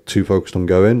wasn't like too focused on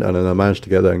going. And then I managed to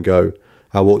get there and go.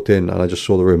 I walked in and I just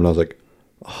saw the room and I was like,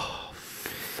 oh,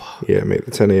 fuck. Yeah, mate,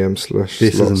 the 10 a.m. slots.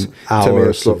 This is an hour 10 a.m.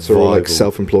 of slots are all like survival.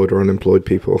 self-employed or unemployed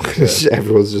people.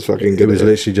 Everyone's just fucking good. It was at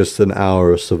literally just an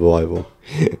hour of survival.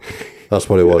 That's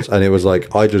what it was. And it was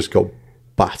like, I just got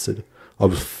battered. I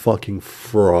was fucking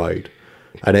fried.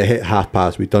 And it hit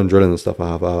past. We'd done drilling and stuff for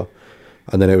half hour.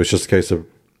 And then it was just a case of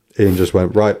Ian just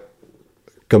went, right,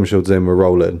 gum shields in, we're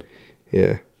rolling.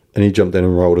 Yeah. And he jumped in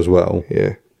and rolled as well.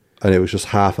 Yeah. And it was just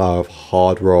half hour of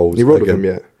hard rolls. You rolled with him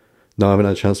yet? No, I haven't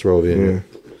had a chance to roll with Ian.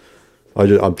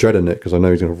 Yeah. I'm dreading it because I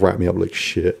know he's going to wrap me up like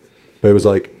shit. But it was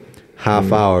like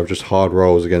half hour of just hard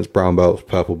rolls against brown belts,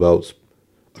 purple belts,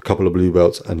 a couple of blue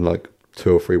belts, and like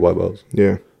 2 or 3 white belts.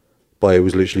 Yeah. But it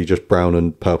was literally just brown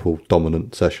and purple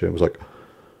dominant session. It was like,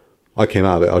 I came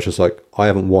out of it, I was just like, I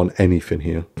haven't won anything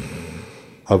here.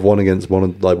 I've won against one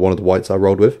of the whites I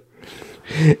rolled with.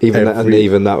 Even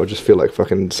that would just feel like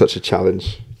fucking such a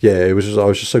challenge. Yeah, I was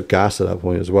just so gassed at that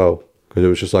point as well. Because it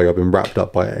was just like, I've been wrapped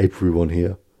up by everyone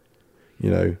here. You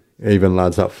know, even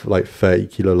lads that like 30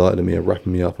 kilo lighter than me are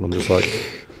wrapping me up. And I'm just like,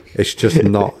 it's just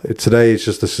not, today is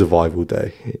just a survival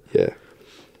day. Yeah.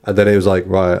 And then it was like,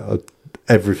 right,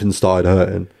 everything started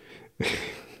hurting.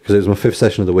 Because it was my 5th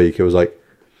session of the week. It was like,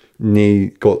 knee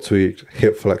got tweaked,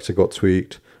 hip flexor got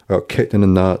tweaked, I got kicked in the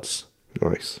nuts.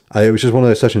 Nice. And it was just one of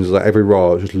those sessions, like every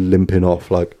roll I was just limping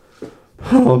off, like,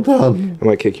 oh, I'm done. I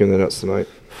might kick you in the nuts tonight.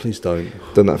 Please don't.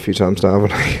 Done that a few times now,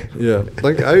 haven't I? Yeah.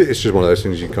 Like, it's just one of those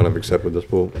things you kind of accept with the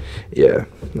sport. Yeah.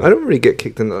 I don't really get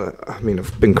kicked in the... I mean,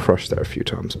 I've been crushed there a few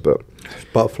times, but... It's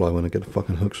butterfly when I get the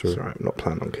fucking hooks through It's it. alright, I'm not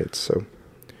planning on kids, so...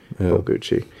 Yeah. All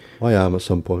Gucci. I am at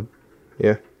some point.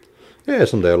 Yeah. Yeah,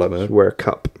 someday I'll like my Just own. wear a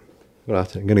cup. I'm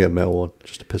going to get a metal one,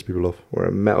 just to piss people off. Wear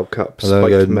a metal cup. And then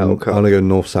Spiked metal cup. I'm going to go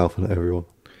north-south on everyone.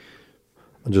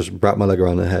 And just wrap my leg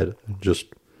around their head and just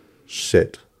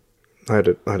sit. I had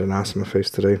an ass in my face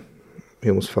today. He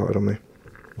almost farted on me.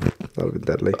 That would have been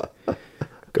deadly.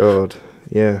 God.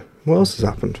 Yeah. What else has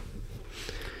happened?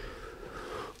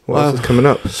 What else is coming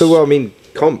up? So, well, I mean,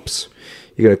 comps.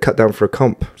 You're going to cut down for a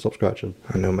comp. Stop scratching.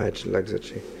 I know my legs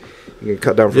itchy. You're going to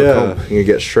cut down for a comp. You're going to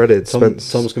get shredded.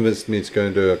 Tom's convinced me to go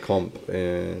and do a comp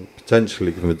and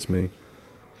potentially convince me.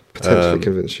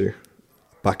 Convince you.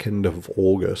 Back end of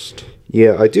August.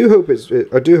 Yeah, I do hope it's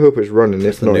running.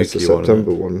 If not, it's the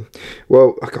September one.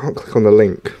 Well, I can't click on the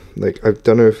link. Like, I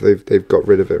don't know if they've got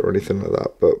rid of it or anything like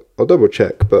that, but I'll double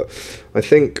check. But I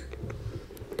think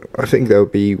there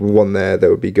would be one there that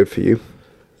would be good for you.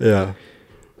 Yeah.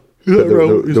 Is that the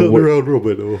round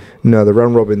robin? Or? No, the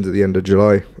round robin's at the end of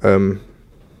July.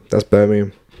 That's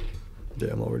Birmingham.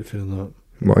 Yeah, I'm not really feeling that.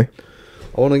 Why?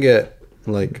 I want to get,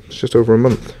 like... It's just over a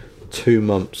month. 2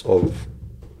 months of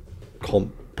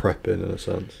comp prepping, in a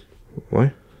sense.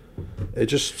 Why? It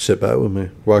just sit better with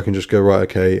me. Where I can just go, right,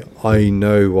 okay, I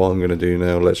know what I'm going to do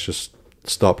now. Let's just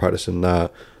start practicing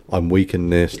that. I'm weak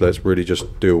in this. Let's really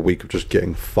just do a week of just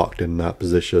getting fucked in that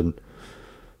position.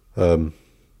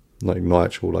 Like, not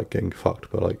actual, like, getting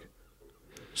fucked, but, like,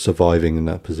 surviving in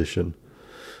that position.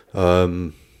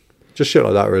 Just shit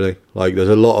like that, really. Like, there's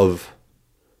a lot of...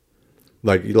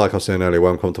 Like I was saying earlier,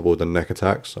 where I'm comfortable with the neck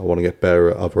attacks, I want to get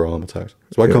better at other arm attacks.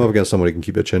 So I come up against someone who can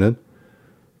keep their chin in,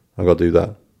 I've got to do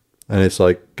that. And it's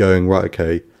like going, right,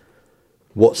 okay,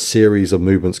 what series of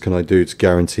movements can I do to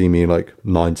guarantee me like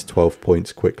 9 to 12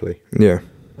 points quickly? Yeah.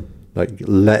 Like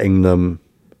letting them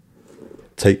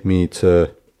take me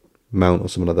to mount or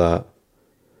something like that,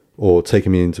 or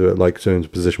taking me into it, like so into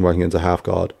a position where I can get into half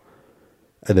guard.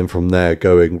 And then from there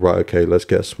going, right, okay, let's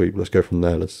get a sweep. Let's go from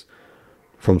there.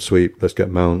 From sweep, let's get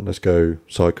mount, let's go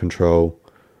side control,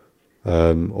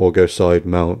 or go side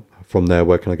mount. From there,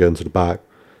 where can I go into the back?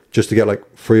 Just to get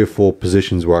like 3 or 4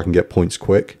 positions where I can get points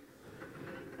quick,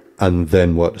 and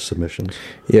then work the submissions.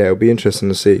 Yeah, it'll be interesting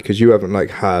to see, because you haven't like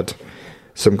had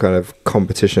some kind of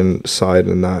competition side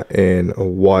in that in a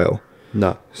while.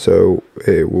 No. So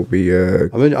it will be...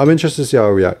 I'm interested to see how I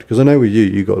react, because I know with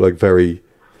you got like very...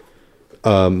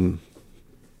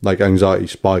 like anxiety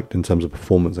spiked in terms of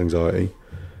performance anxiety.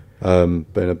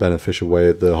 but in a beneficial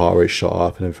way, the heart rate shot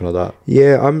up and everything like that.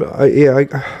 Yeah,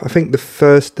 I think the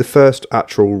first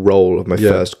actual roll of my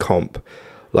first comp,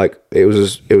 like it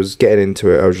was getting into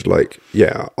it. I was just like,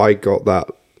 yeah, I got that.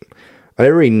 I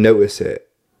didn't really notice it.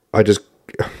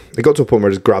 It got to a point where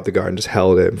I just grabbed the guy and just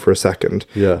held him for a second.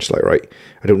 Yeah, just like, right,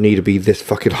 I don't need to be this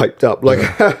fucking hyped up. Like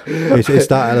it's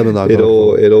that element that it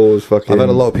always fucking. I've had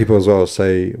a lot of people as well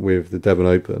say with the Devon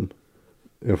Open,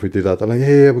 if we do that, they're like,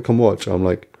 yeah, we'll come watch. I'm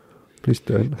like, please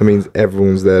don't. I mean,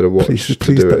 everyone's there to watch. Please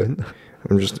do don't. It.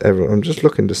 I'm just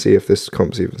looking to see if this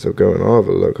comp's even still going. I'll have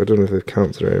a look. I don't know if they've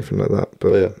counted or anything like that.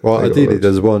 But yeah, well, ideally,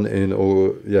 there's one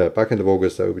back end of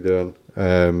August that we'll be doing.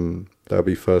 That'll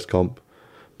be first comp.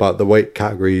 But the weight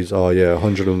categories are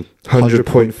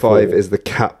 100.5 is the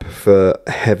cap for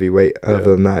heavyweight.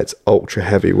 Other than that, it's ultra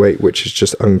heavyweight, which is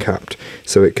just uncapped.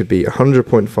 So it could be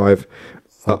 100.5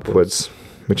 upwards,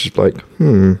 which is like,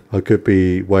 I could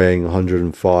be weighing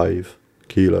 105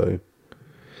 kilo.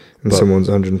 And someone's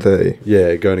 130.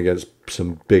 Yeah, going against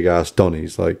some big ass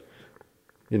Donnies, like,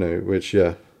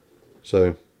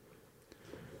 so.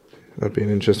 That'd be an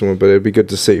interesting one, but it'd be good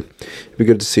to see. It'd be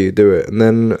good to see you do it. And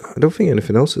then I don't think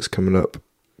anything else is coming up.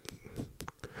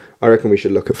 I reckon we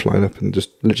should look at flying up and just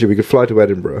literally we could fly to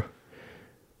Edinburgh.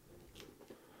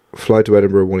 Fly to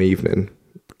Edinburgh one evening,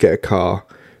 get a car,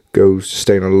 go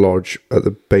stay in a lodge at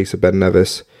the base of Ben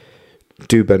Nevis,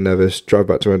 do Ben Nevis, drive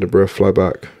back to Edinburgh, fly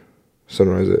back,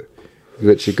 sunrise it.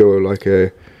 Literally go like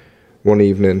one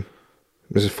evening.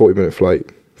 This is a 40-minute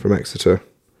flight from Exeter.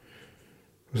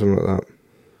 Something like that.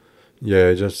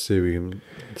 Yeah, just see we can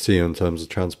see in terms of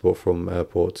transport from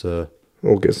airport to...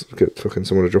 Or get fucking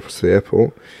someone to drop us to the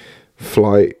airport.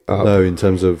 Fly up. No, in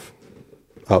terms of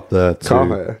up there to... Car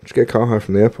hire. Just get a car hire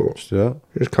from the airport. Just do that?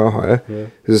 Just car hire. Yeah.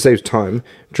 Because it saves time.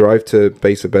 Drive to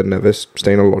base of Ben Nevis,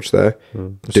 stay in a lodge there,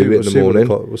 do it in the morning.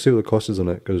 We'll see what the cost is on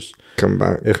it, because... Come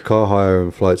back. If car hire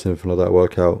and flights and everything like that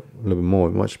work out a little bit more,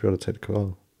 we might just be able to take the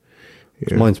car.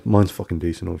 Yeah. Mine's fucking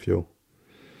decent on fuel.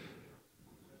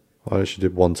 I actually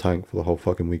did one tank for the whole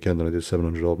fucking weekend and I did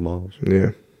 700 odd miles.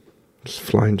 Yeah. Just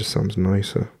flying just sounds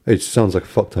nicer. It sounds like a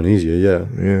fuck ton easier, yeah.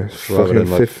 Yeah. Rather than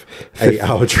like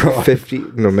 8-hour drive. 50.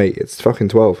 No, mate, it's fucking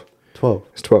 12. 12?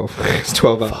 It's 12. It's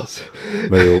 12 hours.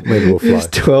 Maybe we'll fly. It's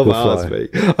 12 hours, mate.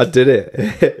 I did it.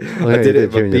 I did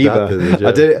it with Beaver.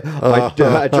 I did it.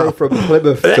 I drove from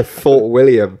Plymouth to Fort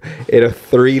William in a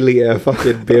 3-litre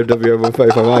fucking BMW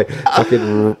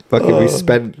M135i. Fucking we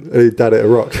spent... Did Dad hit a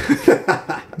rock?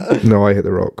 No, I hit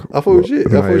the rock. I thought it was you. I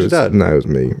thought it was your dad. No, it was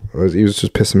me. He was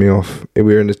just pissing me off. We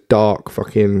were in this dark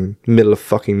fucking middle of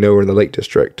fucking nowhere in the Lake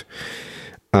District.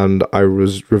 And I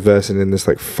was reversing in this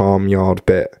like farmyard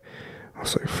bit. I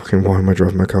was like, fucking, why am I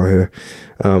driving my car here?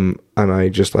 And I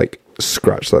just like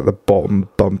scratched like the bottom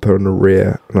bumper and the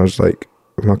rear. And I was like,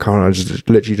 my car, and I just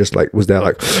literally just like was there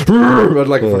like, I had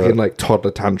like a fucking like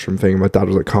toddler tantrum thing. And my dad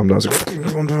was like, calm down. I was like, fucking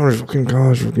calm down, fucking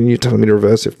car. Fucking, you're telling me to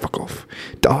reverse it. Fuck off.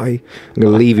 Die. I'm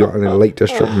going to leave you out in the Lake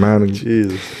District, man. And,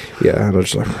 Jesus. Yeah. And I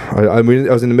was just like, I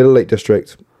was in the middle of Lake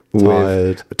District.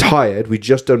 Tired. We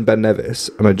just done Ben Nevis,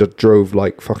 and I just drove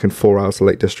like fucking 4 hours to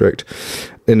Lake District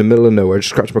in the middle of nowhere. I just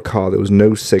scratched my car. There was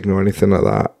no signal or anything like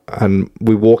that, and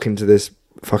we walk into this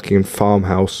fucking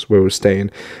farmhouse where we're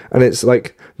staying, and it's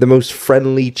like the most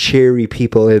friendly, cheery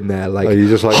people in there. Like, you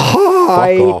just like,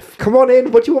 hi, fuck off. Come on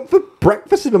in. What do you want for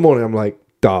breakfast in the morning? I'm like,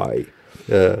 die.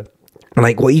 Yeah. I'm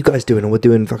like, what are you guys doing? And we're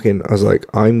doing fucking... I was like,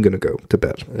 I'm going to go to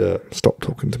bed. Yeah. Stop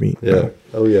talking to me. Yeah. No.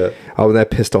 Oh, yeah. Oh, and they're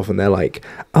pissed off and they're like,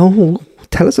 oh,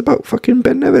 tell us about fucking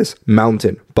Ben Nevis.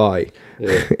 Mountain. Bye.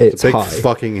 Yeah. It's a big high.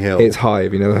 fucking hill. It's high.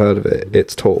 Have you never heard of it?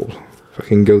 It's tall.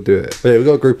 Fucking go do it. But yeah, we've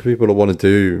got a group of people that want to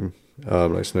do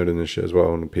like Snowdon and shit as well,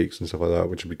 on the peaks and stuff like that,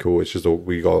 which would be cool. It's just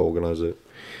we got to organise it.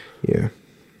 Yeah.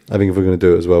 I think if we're going to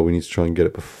do it as well, we need to try and get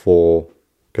it before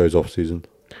it goes off season.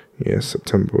 Yeah,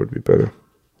 September would be better.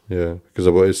 Yeah, because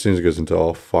as soon as it goes into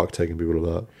off, fuck taking people to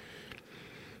that.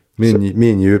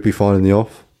 Me and you would be fine in the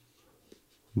off,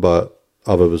 but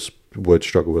others would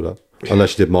struggle with that.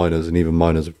 Unless you did minors, and even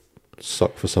minors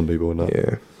suck for some people in that.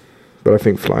 Yeah, but I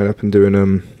think flying up and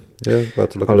doing yeah,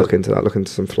 about to look. I'll look into that. Look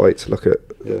into some flights. Look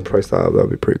at price that out. That'd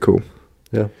be pretty cool.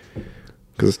 Yeah,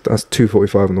 because that's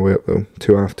 245 on the way up though.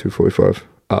 2.5, 245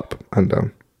 up and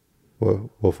down.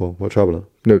 What for? What traveling?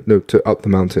 No, to up the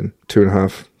mountain.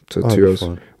 2.5 to 2 hours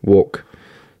walk.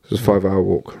 So it's a 5-hour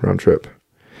walk round trip,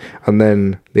 and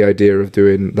then the idea of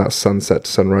doing that sunset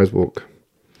to sunrise walk.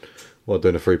 What,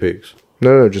 doing the 3 peaks?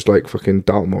 No, just like fucking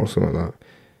Dartmoor or something like that.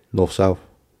 North south.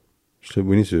 So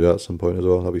we need to do that at some point as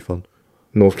well. That'd be fun.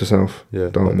 North to south. Yeah,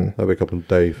 Dartmoor. That'd be a couple of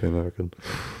day thing, I reckon.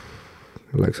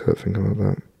 My legs hurt thinking about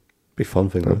that. Be fun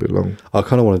thing. That'd be long. I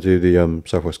kind of want to do the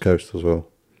southwest coast as well.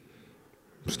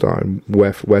 Starting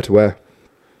where to where?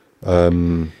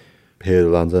 Here,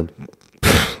 Land's End.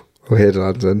 Or here to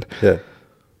Land's End. Yeah.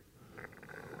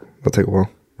 That'll take a while.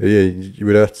 Yeah, you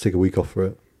would have to take a week off for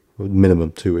it.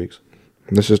 Minimum 2 weeks.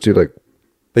 Let's just do like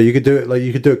But you could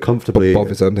do it comfortably. Bob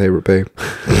is on here, Bay.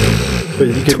 But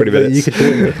you could, 20 minutes. You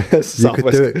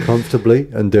could do it comfortably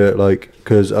and do it like,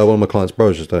 because one of my clients'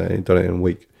 bros just done it in a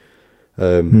week.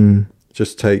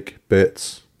 Just take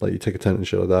bits, like you take a tent and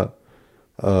shit like that.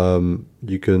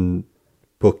 You can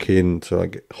book into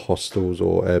like hostels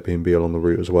or Airbnb along the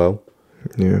route as well.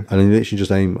 Yeah. And then you literally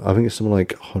just aim, I think it's something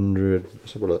like 100.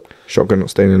 Let's have a look. Shotgun not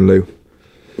staying in lieu.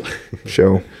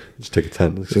 Show. Just take a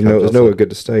tent. There's nowhere good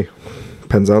to stay.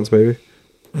 Penzance maybe.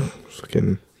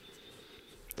 Fucking.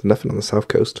 There's nothing on the south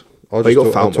coast. I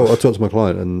talked to my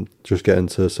client and just get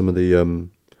into some of the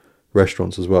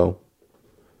restaurants as well.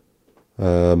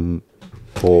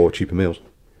 For cheaper meals.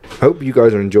 I hope you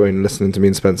guys are enjoying listening to me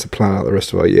and Spencer plan out the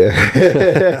rest of our year.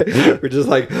 We're just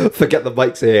like, forget the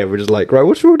mics here. We're just like, right,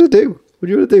 what do you want to do? What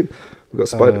do you want to do? We got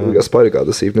Spider Guard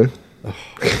this evening.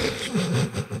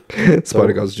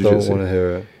 Spider Guard's jiu-jitsu. Don't want to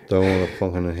hear it. Don't want to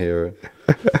fucking hear it.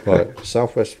 Right,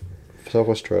 Southwest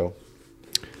Trail.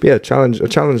 But yeah, a challenge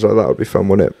like that would be fun,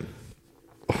 wouldn't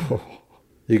it?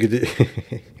 You could do.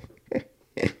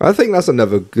 I think that's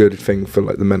another good thing for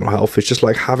like the mental health. It's just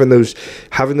like having those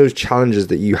challenges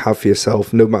that you have for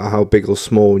yourself, no matter how big or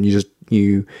small, and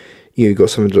you got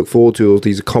something to look forward to, all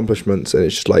these accomplishments, and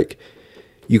it's just like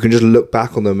you can just look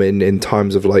back on them in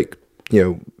times of like, you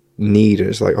know, need, and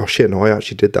it's like, oh shit, no, I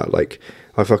actually did that. Like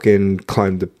I fucking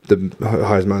climbed the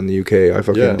highest mountain in the UK. I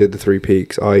fucking did the 3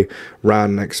 peaks. I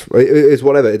ran it's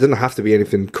whatever. It doesn't have to be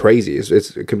anything crazy.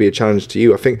 It can be a challenge to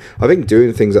you. I think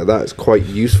doing things like that is quite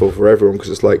useful for everyone,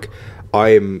 because it's like, I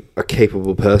am a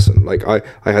capable person. Like I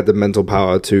had the mental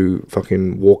power to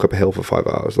fucking walk up a hill for 5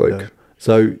 hours. Like,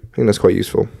 so I think that's quite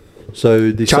useful.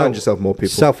 So the challenge yourself, more people.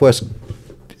 Southwest,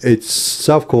 it's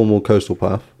South Cornwall coastal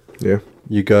path. Yeah.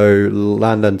 You go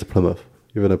Land End to Plymouth.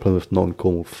 Even though Plymouth, not in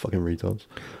Cornwall, fucking retards.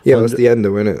 Yeah, that's the end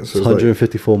though, isn't it? So it's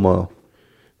 154 mile.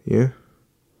 Yeah.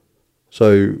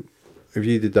 So if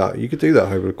you did that, you could do that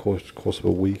over the course of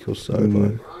a week or so.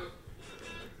 Like,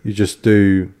 you just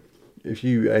do, if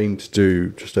you aim to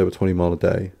do just over 20 mile a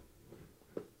day.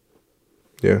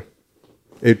 Yeah.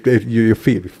 If your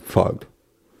feet would be fucked.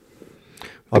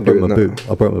 I broke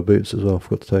my boots as well, I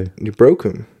forgot to tell you. You broke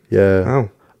them? Yeah. How?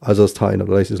 As I was tightening up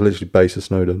the laces, literally base of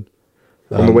Snowdon.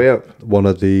 On the way up? One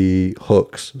of the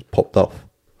hooks popped off.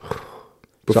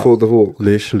 Before the walk?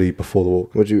 Literally before the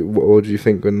walk. What do you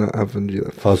think when that happened?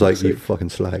 I was like, you fucking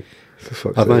slag.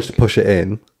 I managed to push it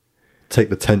in, take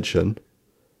the tension,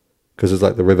 because there's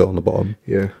like the rivet on the bottom.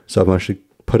 Yeah. So I managed to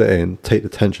put it in, take the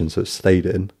tension so it stayed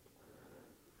in.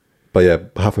 But yeah,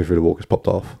 halfway through the walk it's popped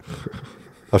off.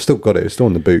 I've still got it, it's still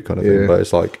in the boot kind of thing, but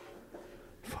it's like,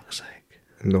 fuck's sake.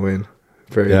 Annoying.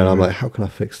 Very annoying. And I'm like, how can I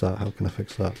fix that?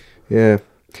 Yeah.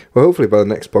 Well, hopefully by the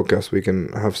next podcast we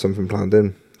can have something planned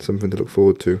in, something to look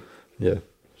forward to. Yeah.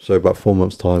 So about 4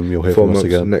 months' time you'll hear from us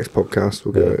again. Next podcast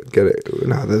we'll get it.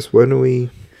 Now when are we?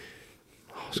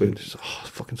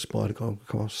 Fucking spider gone.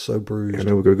 Come on, so bruised. I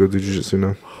know we're gonna go do jiu-jitsu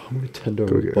now. I'm really tender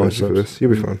for this.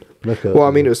 You'll be fine. Well,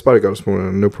 I mean, it was Spider Guard this morning,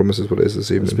 and no promises what it is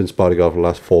this evening. It's been Spider Guard for the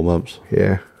last 4 months.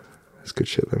 Yeah, it's good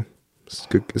shit though. It's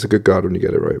good. It's a good guard when you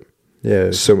get it right.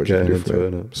 Yeah, so much you can do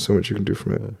from it. So much you can do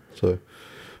from it. Yeah, so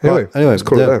anyway, let's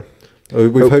call it there.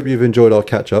 We hope you've enjoyed our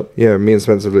catch up. Yeah, me and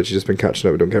Spence have literally just been catching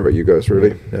up. We don't care about you guys,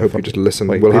 really. Yeah, hope you just listen.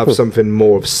 We'll have something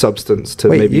more of substance to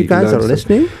maybe. You guys are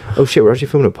listening? Oh shit, we're actually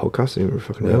filming a podcast. I didn't even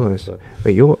fucking realise.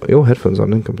 Wait, your headphones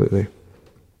aren't in completely.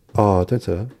 Oh, don't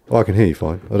say that. Oh, I can hear you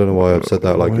fine. I don't know why I've said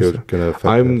that. Like you're gonna.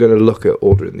 I'm gonna look at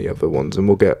ordering the other ones, and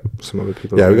we'll get some other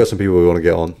people. Yeah, we've got some people we want to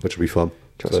get on, which will be fun.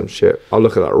 Got some shit. I'll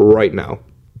look at that right now.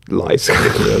 Lies.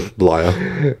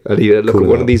 Liar. I need to look at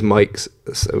one of these mics.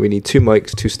 So we need 2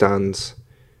 mics, 2 stands.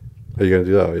 Are you going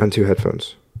to do that? And 2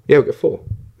 headphones. Yeah, we'll get 4.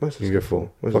 You can get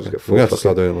 4. We're going to have to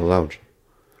start doing it in the lounge.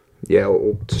 Yeah,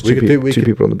 just two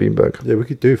people on the beanbag. Yeah, we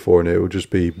could do 4 and it would just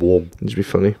be warm. It'd just be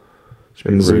funny.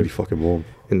 It'd be really fucking warm.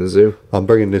 In the zoo. I'm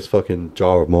bringing this fucking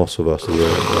jar of moss with us.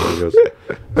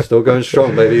 Still going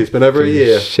strong, baby. It's been over a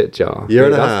year. Shit jar. Year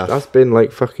and a half. That's been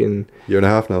like fucking... Year and a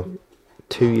half now.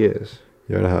 2 years.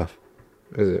 Year and a half.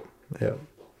 Is it? Yeah.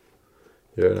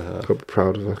 Year and a half. I'll be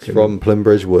proud of that. From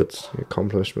Plimbridge Woods.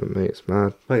 Accomplishment, mate. It's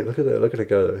mad. Mate, look at it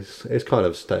go. It's kind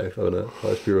of aesthetic, isn't it?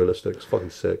 Let's be realistic. It's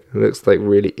fucking sick. It looks like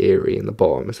really eerie in the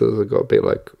bottom. It's got a bit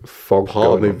like fog.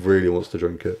 Part of me really wants to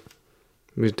drink it.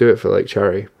 We should do it for like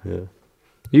cherry. Yeah.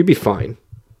 You'd be fine.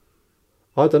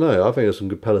 I don't know. I think there's some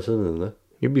good penicillin in there.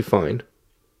 You'd be fine.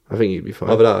 I think you'd be fine.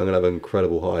 Other than that, I'm going to have an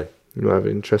incredible high. You'll have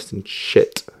interesting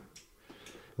shit.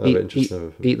 Eat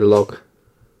the log.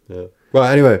 Yeah.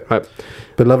 Right, anyway. Right.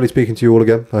 Been lovely speaking to you all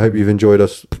again. I hope you've enjoyed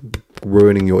us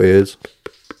ruining your ears.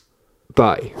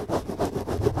 Bye.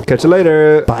 Catch you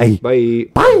later. Bye. Bye.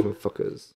 Bye. Fuckers.